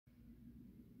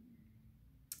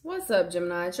What's up,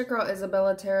 Gemini? It's your girl,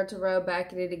 ISABELLATARAl,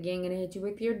 back at it again. Gonna hit you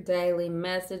with your daily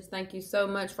message. Thank you so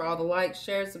much for all the likes,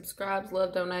 shares, subscribes,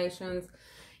 love, donations.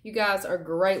 You guys are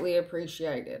greatly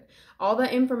appreciated. All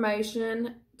the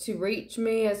information to reach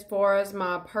me as far as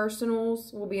my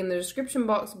personals will be in the description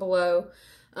box below,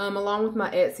 along with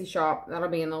my Etsy shop. That'll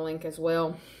be in the link as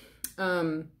well.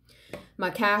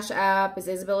 My Cash App is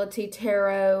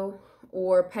ISABELLATARAl,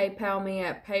 or PayPal me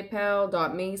at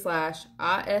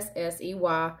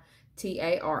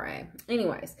paypal.me/ISSEYTARA.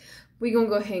 Anyways, we're going to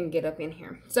go ahead and get up in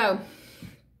here. So,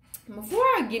 before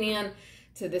I get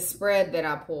into the spread that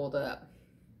I pulled up,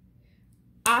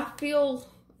 I feel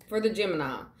for the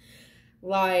Gemini,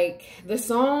 like the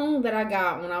song that I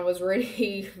got when I was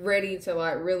ready to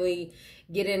like really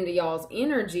get into y'all's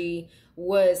energy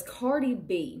was Cardi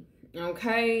B.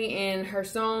 Okay, and her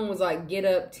song was like Get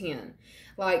Up 10.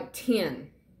 Like 10.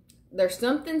 There's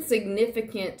something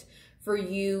significant for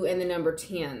you in the number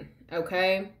 10,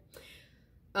 okay?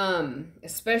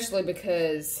 Especially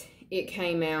because it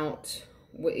came out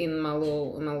in my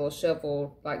little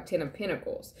shuffle, like 10 of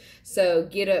Pentacles. So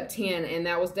Get Up 10, and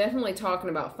that was definitely talking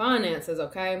about finances,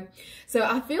 okay? So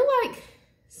I feel like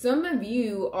some of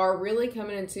you are really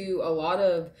coming into a lot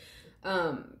of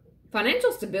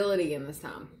financial stability in this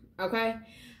time. Okay,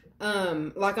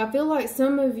 like I feel like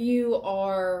some of you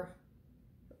are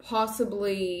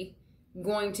possibly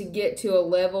going to get to a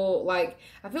level, like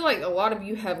I feel like a lot of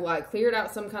you have like cleared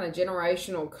out some kind of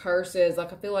generational curses.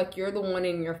 Like I feel like you're the one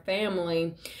in your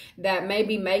family that may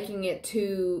be making it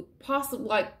to possibly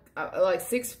like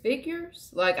 6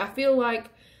 figures. Like I feel like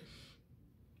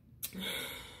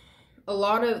a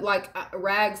lot of like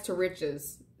rags to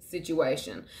riches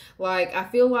situation. Like I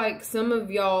feel like some of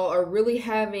y'all are really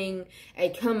having a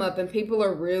come up, and people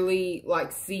are really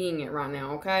like seeing it right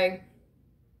now, okay?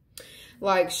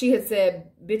 Like she had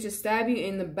said, bitches stab you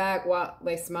in the back while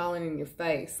they smiling in your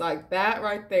face. Like that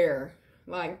right there.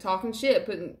 Like talking shit,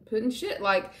 putting shit,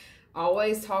 like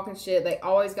always talking shit. They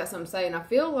always got something to say. And I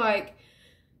feel like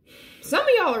some of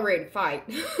y'all are ready to fight.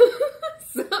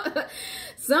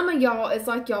 Some of y'all, it's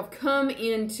like y'all come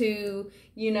into,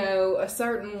 you know, a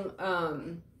certain,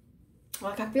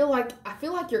 like I feel like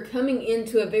you're coming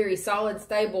into a very solid,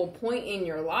 stable point in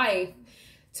your life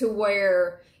to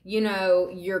where, you know,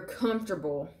 you're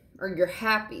comfortable or you're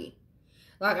happy.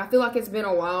 Like I feel like it's been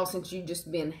a while since you've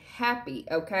just been happy,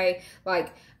 okay?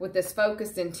 Like with this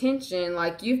focused intention,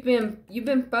 like you've been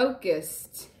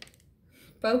focused,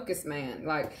 man.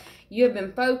 Like you have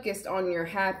been focused on your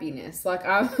happiness. Like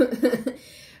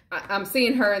I'm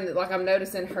seeing her, and like I'm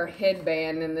noticing her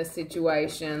headband in this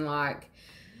situation. Like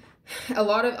a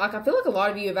lot of, like I feel like a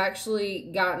lot of you have actually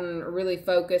gotten really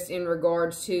focused in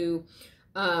regards to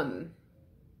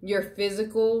your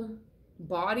physical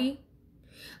body.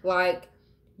 Like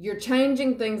you're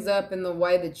changing things up in the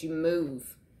way that you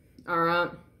move. All right.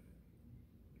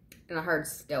 And I heard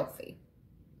stealthy.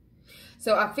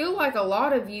 So I feel like a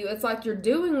lot of you, it's like you're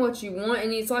doing what you want,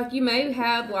 and it's like you may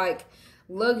have like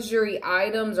luxury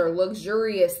items or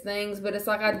luxurious things, but it's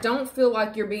like I don't feel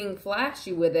like you're being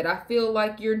flashy with it. I feel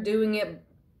like you're doing it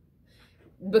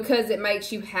because it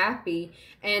makes you happy,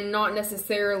 and not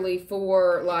necessarily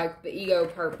for like the ego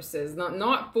purposes.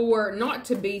 Not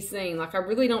to be seen. Like I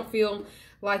really don't feel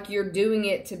like you're doing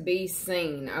it to be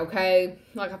seen, okay?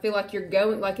 Like I feel like you're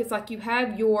going, like it's like you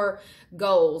have your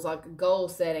goals, like goal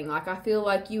setting. Like I feel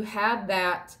like you have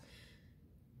that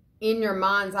in your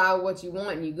mind's eye what you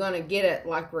want, and you're gonna get it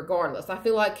like regardless. I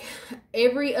feel like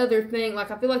every other thing,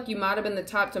 like I feel like you might have been the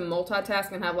type to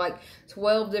multitask and have like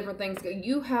 12 different things.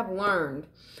 You have learned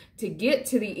to get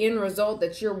to the end result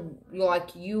that you're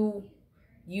like you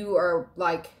are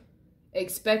like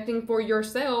expecting for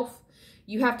yourself.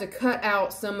 You have to cut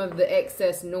out some of the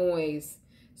excess noise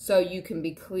so you can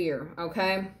be clear,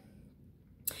 okay?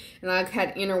 And I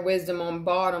had inner wisdom on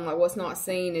bottom, like what's not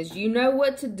seen is you know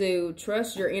what to do,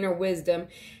 trust your inner wisdom,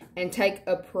 and take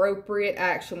appropriate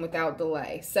action without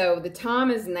delay. So the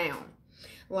time is now.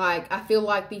 Like I feel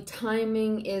like the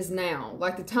timing is now.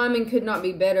 Like the timing could not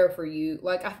be better for you.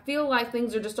 Like I feel like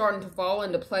things are just starting to fall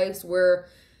into place where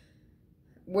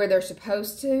they're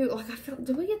supposed to. Like I feel,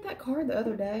 did we get that card the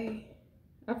other day?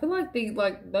 I feel like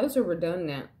those are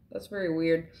redundant. That's very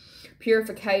weird.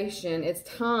 Purification. It's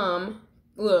time.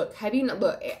 Look,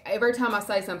 look, every time I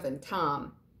say something,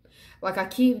 time. Like I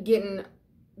keep getting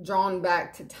drawn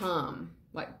back to time.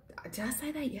 Like, did I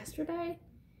say that yesterday?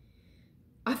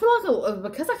 I feel like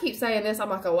because I keep saying this,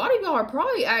 I'm like, a lot of y'all are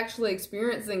probably actually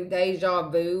experiencing deja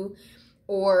vu,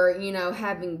 or, you know,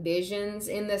 having visions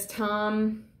in this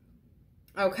time.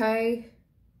 Okay?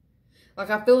 Like,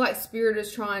 I feel like Spirit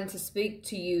is trying to speak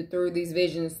to you through these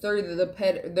visions, through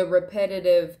the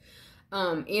repetitive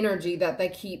energy that they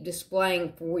keep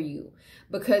displaying for you,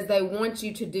 because they want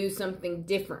you to do something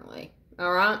differently.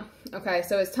 All right? Okay,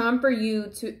 so it's time for you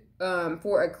to,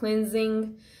 for a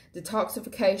cleansing,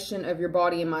 detoxification of your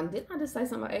body and mind. Didn't I just say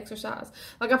something about exercise?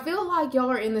 Like, I feel like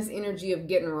y'all are in this energy of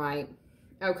getting right.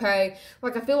 Okay?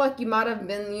 Like, I feel like you might have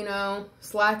been, you know,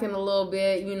 slacking a little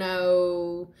bit, you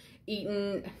know,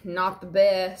 eating not the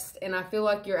best, and I feel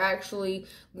like you're actually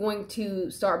going to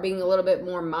start being a little bit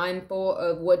more mindful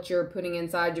of what you're putting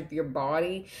inside of your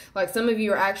body. Like, some of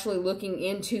you are actually looking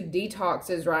into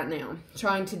detoxes right now,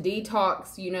 trying to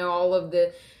detox, you know, all of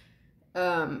the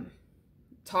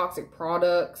toxic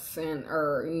products, and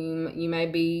or you may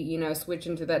be, you know,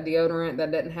 switching to that deodorant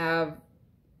that doesn't have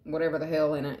whatever the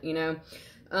hell in it, you know,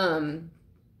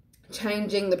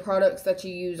 changing the products that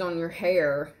you use on your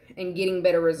hair and getting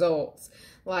better results.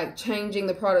 Like, changing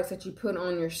the products that you put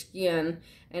on your skin,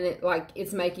 and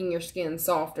it's making your skin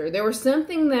softer. There was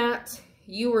something that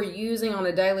you were using on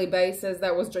a daily basis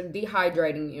that was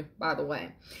dehydrating you, by the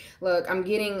way. Look, I'm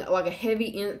getting like a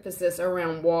heavy emphasis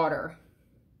around water.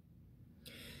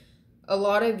 A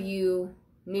lot of you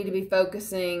need to be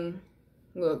focusing,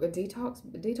 look, a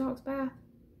detox bath,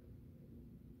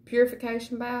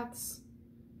 purification baths,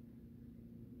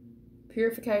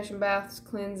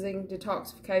 cleansing,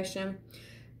 detoxification.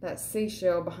 That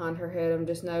seashell behind her head, I'm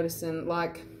just noticing,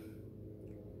 like,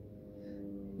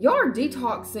 y'all are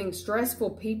detoxing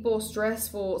stressful people,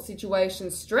 stressful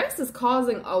situations. Stress is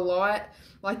causing a lot.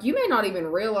 Like, you may not even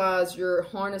realize you're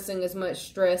harnessing as much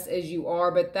stress as you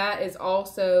are, but that is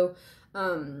also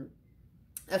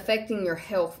affecting your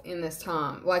health in this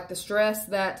time. Like, the stress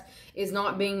that is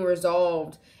not being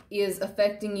resolved is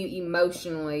affecting you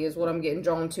emotionally, is what I'm getting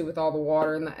drawn to with all the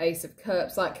water and the Ace of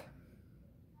Cups. Like,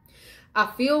 I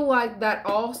feel like that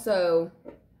also,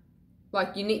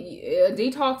 like, you need a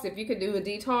detox. If you could do a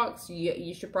detox,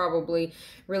 you should probably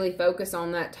really focus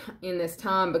on that in this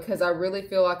time, because I really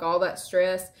feel like all that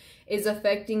stress is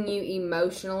affecting you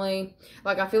emotionally.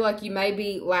 Like, I feel like you may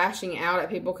be lashing out at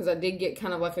people, because I did get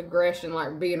kind of like aggression,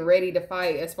 like being ready to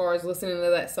fight, as far as listening to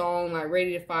that song, like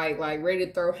ready to fight, like ready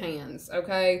to throw hands,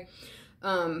 okay?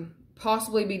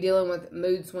 Possibly be dealing with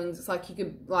mood swings. It's like you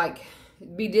could, like,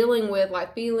 be dealing with,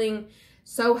 like, feeling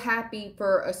so happy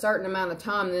for a certain amount of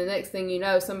time, and the next thing you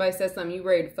know, somebody says something, you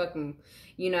ready to fucking,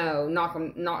 you know,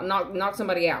 knock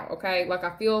somebody out, okay? Like,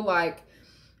 I feel like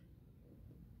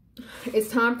it's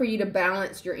time for you to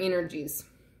balance your energies.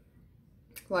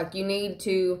 Like, you need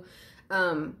to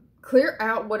clear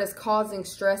out what is causing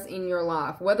stress in your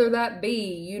life, whether that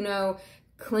be, you know,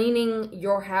 cleaning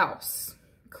your house,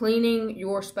 cleaning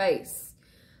your space,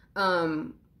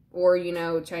 or, you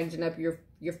know, changing up your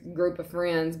group of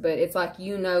friends. But it's like,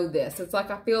 you know this. It's like,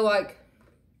 I feel like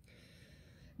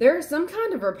there's some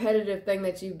kind of repetitive thing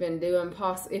that you've been doing.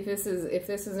 If this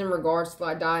is in regards to,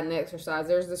 like, diet and exercise,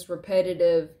 there's this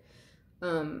repetitive,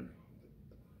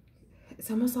 it's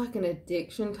almost like an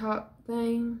addiction type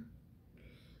thing.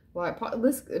 Like, but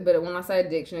when I say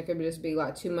addiction, it could just be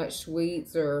like too much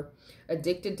sweets, or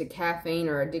addicted to caffeine,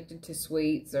 or addicted to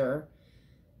sweets, or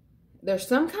there's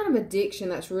some kind of addiction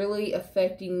that's really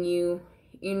affecting you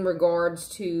in regards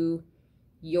to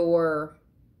your,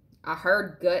 I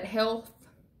heard, gut health.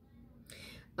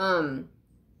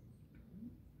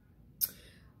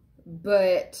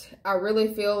 But I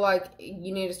really feel like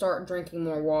you need to start drinking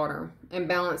more water and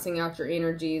balancing out your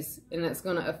energies, and that's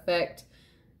going to affect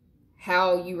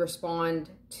how you respond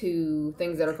to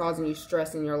things that are causing you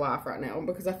stress in your life right now.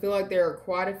 Because I feel like there are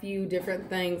quite a few different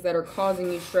things that are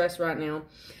causing you stress right now,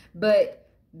 but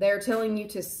they're telling you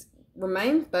to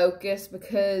remain focused,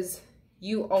 because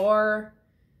you're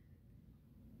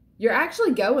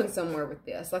actually going somewhere with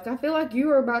this. Like, I feel like you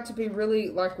are about to be really,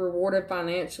 like, rewarded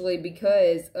financially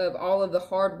because of all of the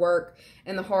hard work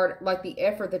and the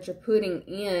effort that you're putting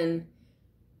in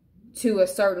to a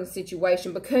certain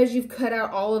situation, because you've cut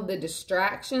out all of the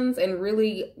distractions and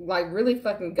really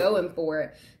fucking going for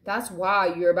it. That's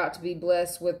why you're about to be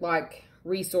blessed with, like,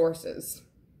 resources.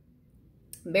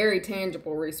 Very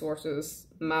tangible resources,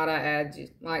 might I add.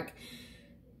 Like,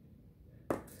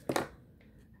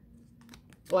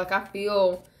 I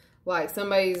feel like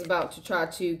somebody's about to try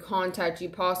to contact you,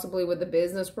 possibly with a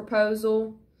business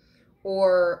proposal,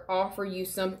 or offer you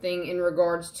something in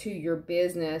regards to your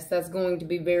business that's going to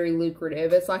be very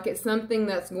lucrative. It's like it's something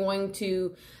that's going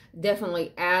to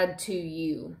definitely add to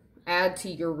you, add to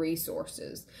your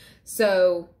resources.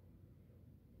 So,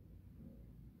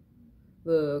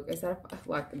 look, is that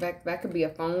like that could be a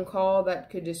phone call,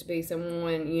 that could just be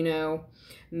someone, you know,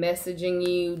 messaging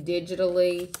you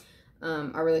digitally.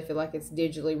 I really feel like it's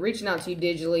digitally, reaching out to you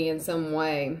digitally in some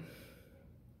way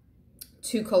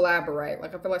to collaborate.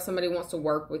 Like, I feel like somebody wants to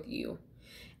work with you,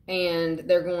 and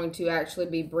they're going to actually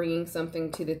be bringing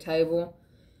something to the table.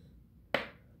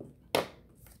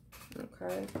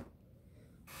 Okay.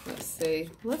 Let's see.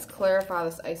 Let's clarify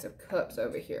this Ace of Cups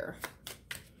over here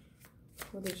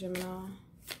for the Gemini.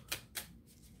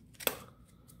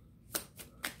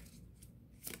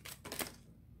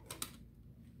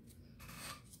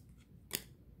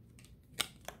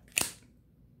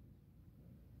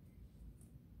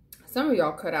 Some of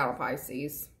y'all cut out a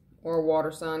Pisces or a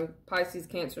water sign. Pisces,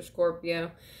 Cancer,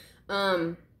 Scorpio.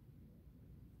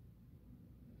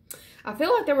 I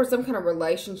feel like there was some kind of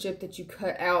relationship that you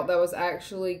cut out that was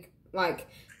actually, like,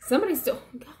 somebody still...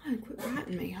 God, quit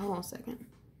writing me. Hold on a second.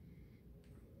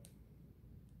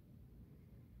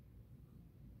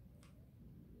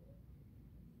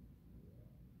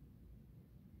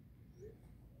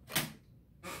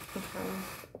 Okay.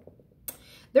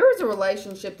 There was a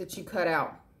relationship that you cut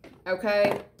out,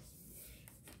 okay,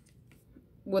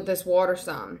 with this water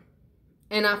sign.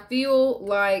 And I feel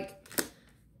like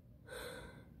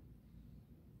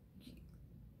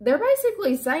they're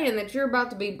basically saying that you're about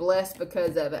to be blessed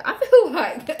because of it. I feel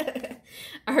like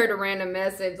I heard a random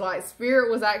message, like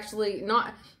Spirit was actually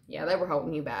not, yeah, they were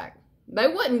holding you back. They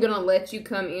wasn't going to let you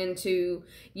come into,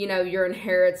 you know, your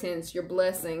inheritance, your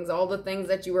blessings, all the things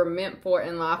that you were meant for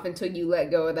in life until you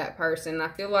let go of that person. And I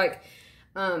feel like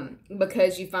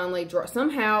because you finally draw,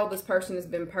 somehow this person has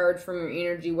been purged from your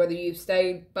energy, whether you've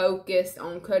stayed focused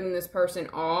on cutting this person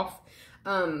off.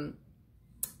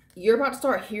 You're about to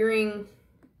start hearing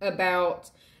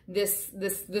about this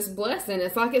blessing.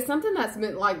 It's like it's something that's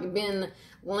been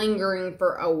lingering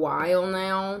for a while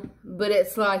now, but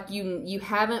it's like you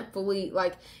haven't fully,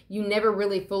 like, you never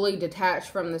really fully detached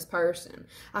from this person.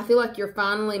 I feel like you're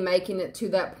finally making it to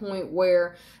that point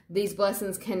where these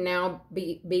blessings can now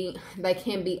they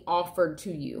can be offered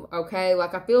to you, okay?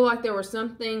 Like, I feel like there was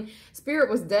something, Spirit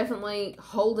was definitely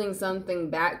holding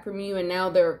something back from you, and now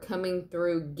they're coming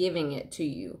through giving it to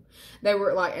you. They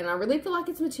were like, and I really feel like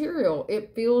it's material.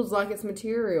 It feels like it's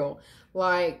material.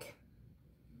 Like,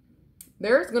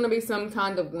 there's going to be some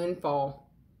kind of windfall,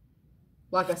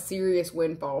 like a serious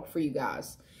windfall for you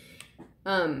guys.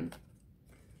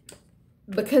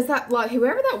 Because that, like,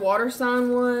 whoever that water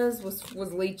sign was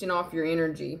leeching off your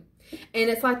energy.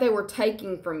 And it's like they were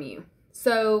taking from you.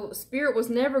 So Spirit was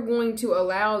never going to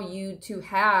allow you to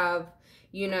have,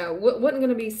 you know, wasn't going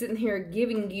to be sitting here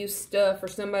giving you stuff for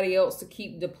somebody else to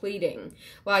keep depleting.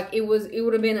 Like, it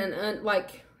would have been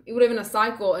it would have been a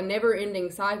cycle, a never-ending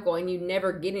cycle, and you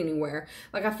never get anywhere.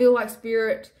 Like, I feel like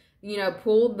Spirit, you know,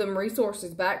 pulled them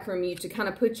resources back from you to kind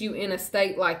of put you in a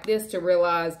state like this to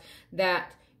realize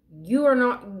that you are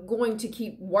not going to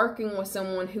keep working with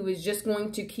someone who is just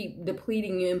going to keep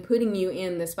depleting you and putting you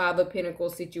in this Five of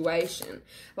Pentacles situation.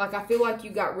 Like, I feel like you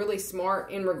got really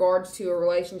smart in regards to a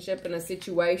relationship and a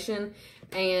situation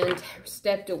and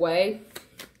stepped away.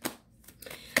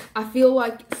 I feel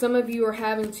like some of you are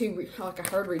having to, like I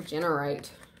heard,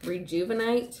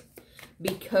 rejuvenate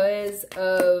because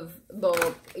of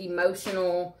the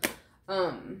emotional,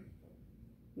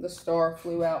 the star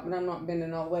flew out, but I'm not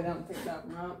bending all the way down to pick that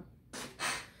one up.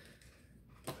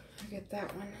 I get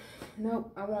that one.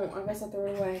 Nope, I won't. I guess I threw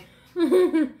it away.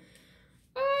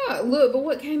 Ah, look, but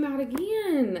what came out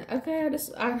again? Okay,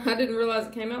 I didn't realize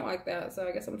it came out like that, so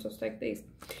I guess I'm supposed to take these.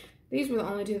 These were the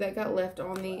only two that got left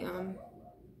on the,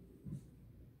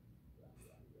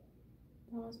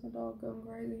 oh, is my dog going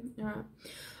crazy?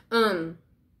 Alright.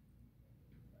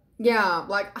 Yeah,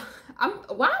 like, I'm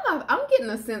getting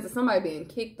a sense of somebody being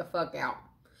kicked the fuck out.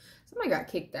 Somebody got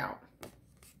kicked out.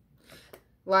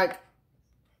 Like,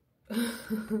 I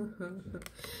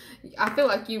feel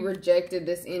like you rejected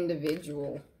this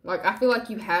individual. Like, I feel like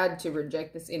you had to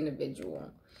reject this individual.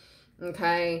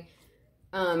 Okay?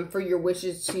 For your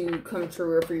wishes to come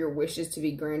true, or for your wishes to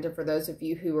be granted, for those of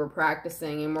you who are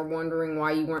practicing and were wondering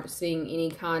why you weren't seeing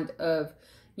any kind of,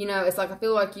 you know, it's like I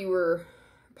feel like you were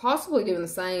possibly doing the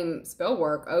same spell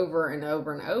work over and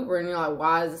over and over, and you're like,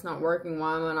 why is this not working?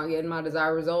 Why am I not getting my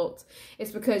desired results?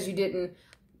 It's because you didn't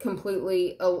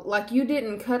completely, like, you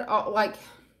didn't cut off, like,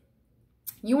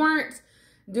 you weren't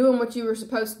doing what you were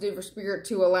supposed to do for Spirit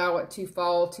to allow it to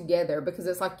fall together, because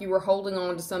it's like you were holding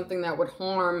on to something that would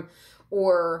harm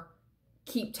or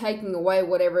keep taking away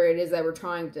whatever it is they were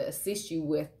trying to assist you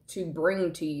with to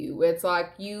bring to you. It's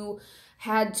like you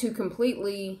had to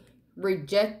completely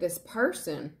reject this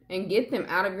person and get them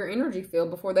out of your energy field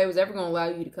before they was ever going to allow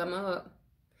you to come up.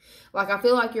 Like, I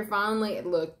feel like you're finally,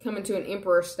 look, coming to an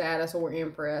emperor status or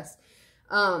empress.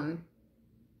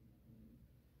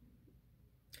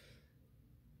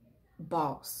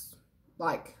 boss.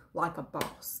 Like a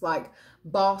boss. Like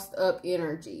bossed up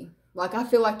energy. Like I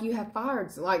feel like you have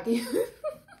fired. Like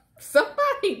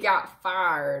somebody got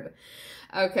fired.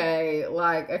 Okay.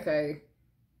 Like, okay.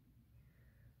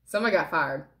 Somebody got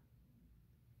fired.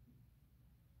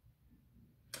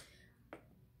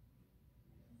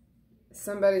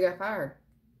 Somebody got fired.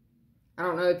 I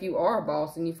don't know if you are a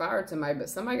boss and you fired somebody, but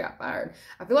somebody got fired.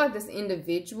 I feel like this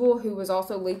individual who was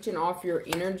also leeching off your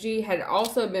energy had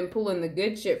also been pulling the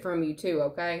good shit from you too,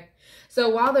 okay? So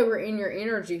while they were in your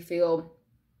energy field,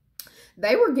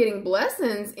 they were getting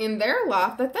blessings in their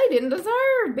life that they didn't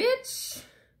deserve, bitch.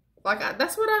 Like,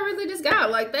 that's what I really just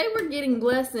got. Like, they were getting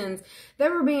blessings. They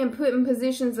were being put in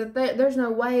positions that there's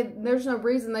no way, there's no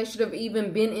reason they should have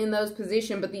even been in those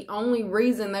positions. But the only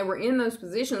reason they were in those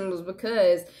positions was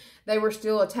because they were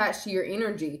still attached to your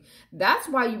energy. That's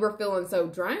why you were feeling so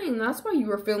drained. That's why you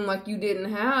were feeling like you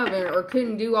didn't have or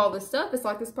couldn't do all this stuff. It's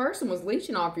like this person was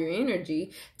leeching off your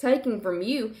energy, taking from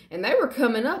you, and they were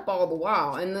coming up all the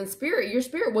while. And then your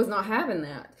spirit was not having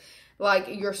that. Like,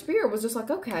 your spirit was just like,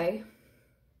 okay,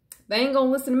 they ain't gonna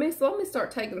listen to me, so let me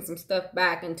start taking some stuff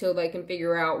back until they can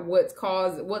figure out what's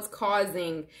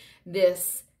causing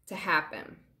this to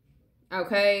happen.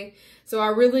 Okay? So I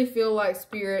really feel like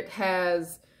Spirit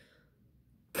has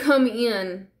come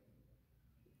in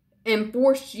and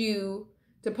forced you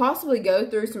to possibly go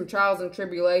through some trials and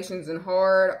tribulations and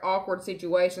hard, awkward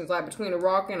situations, like between a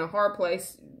rock and a hard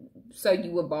place, so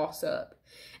you would boss up.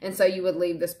 And so you would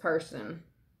leave this person.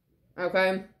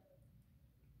 Okay?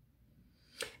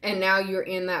 And now you're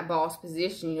in that boss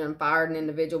position. You done fired an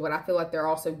individual, but I feel like they're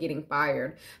also getting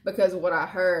fired. Because of what I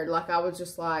heard, like I was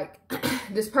just like,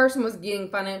 this person was getting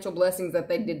financial blessings that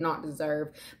they did not deserve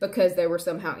because they were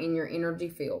somehow in your energy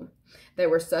field. They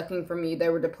were sucking from you. They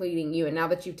were depleting you. And now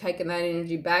that you've taken that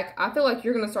energy back, I feel like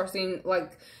you're going to start seeing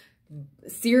like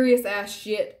serious ass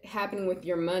shit happening with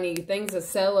your money, things to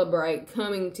celebrate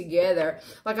coming together.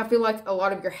 Like I feel like a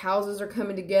lot of your houses are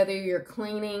coming together. You're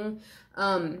cleaning.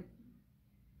 I'm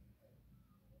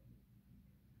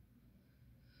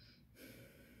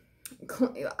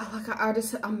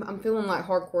feeling like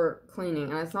hardcore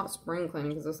cleaning, and it's not spring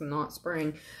cleaning because it's not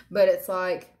spring, but it's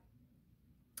like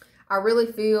I really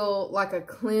feel like a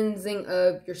cleansing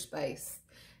of your space.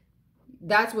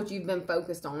 That's what you've been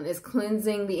focused on, is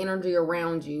cleansing the energy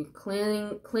around you,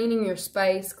 cleaning your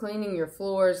space, cleaning your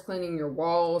floors, cleaning your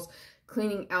walls,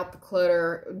 cleaning out the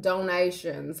clutter,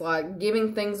 donations, like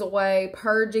giving things away,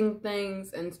 purging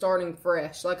things, and starting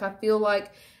fresh. Like I feel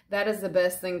like that is the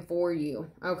best thing for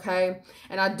you, okay?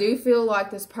 And I do feel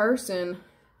like this person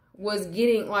was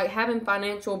getting, like, having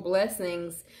financial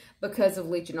blessings because of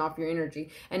leeching off your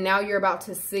energy. And now you're about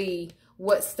to see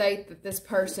what state that this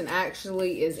person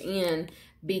actually is in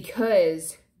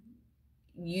because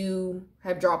you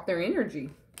have dropped their energy.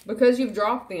 Because you've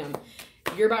dropped them.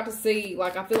 You're about to see,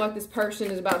 like, I feel like this person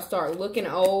is about to start looking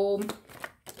old,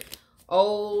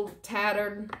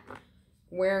 tattered,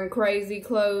 wearing crazy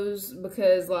clothes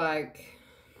because, like,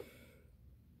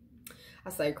 I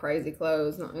say crazy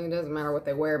clothes. It doesn't matter what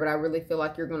they wear, but I really feel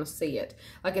like you're going to see it.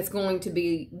 Like, it's going to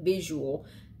be visual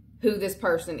who this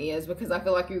person is, because I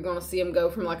feel like you're going to see them go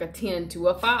from, like, a 10 to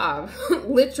a 5.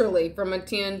 Literally, from a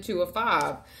 10 to a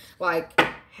 5. Like,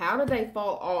 how did they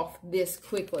fall off this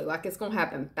quickly? Like, it's going to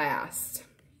happen fast.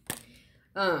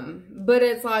 But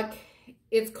it's like,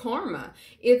 it's karma.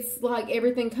 It's like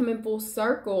everything coming full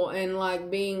circle and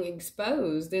like being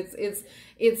exposed. It's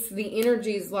the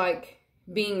energies like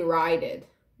being righted.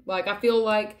 Like I feel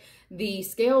like the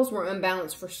scales were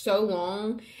unbalanced for so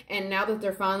long, and now that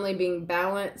they're finally being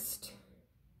balanced,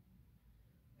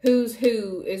 who's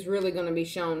who is really going to be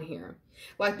shown here.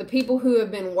 Like the people who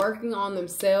have been working on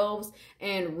themselves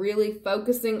and really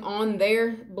focusing on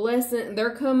their blessing,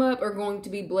 their come up, are going to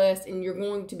be blessed, and you're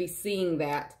going to be seeing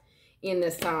that in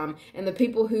this time. And the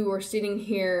people who are sitting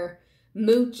here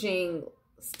mooching,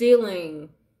 stealing,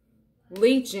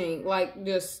 leeching, like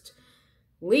just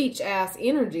leech ass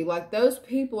energy, like those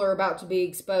people are about to be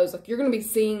exposed. Like you're going to be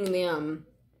seeing them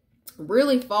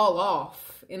really fall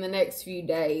off in the next few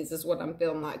days is what I'm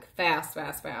feeling like. Fast.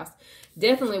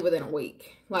 Definitely within a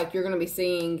week. Like you're going to be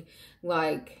seeing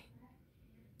like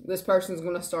this person's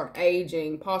going to start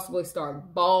aging, possibly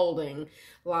start balding,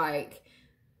 like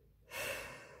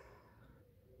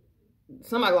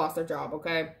somebody lost their job,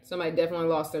 okay? Somebody definitely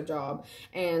lost their job.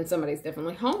 And somebody's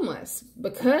definitely homeless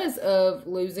because of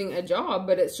losing a job.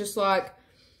 But it's just like,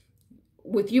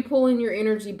 with you pulling your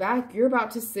energy back, you're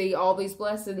about to see all these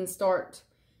blessings start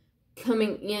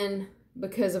coming in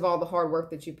because of all the hard work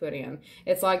that you put in.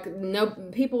 It's like, no,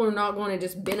 people are not going to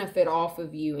just benefit off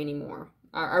of you anymore.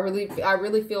 I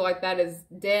really feel like that is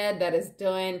dead. That is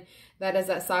done. That is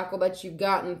that cycle that you've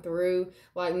gotten through.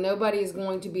 Like, nobody is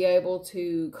going to be able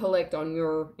to collect on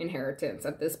your inheritance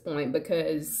at this point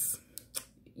because,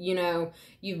 you know,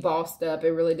 you've bossed up.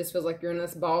 It really just feels like you're in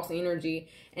this boss energy,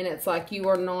 and it's like you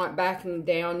are not backing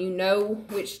down. You know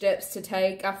which steps to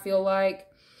take, I feel like.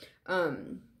 I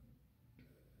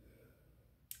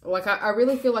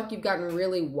really feel like you've gotten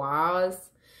really wise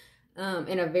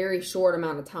in a very short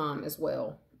amount of time as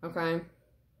well, okay?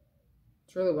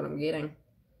 It's really what I'm getting.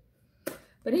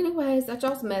 But anyways, that's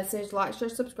y'all's message. Like, share,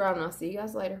 subscribe, and I'll see you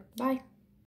guys later. Bye.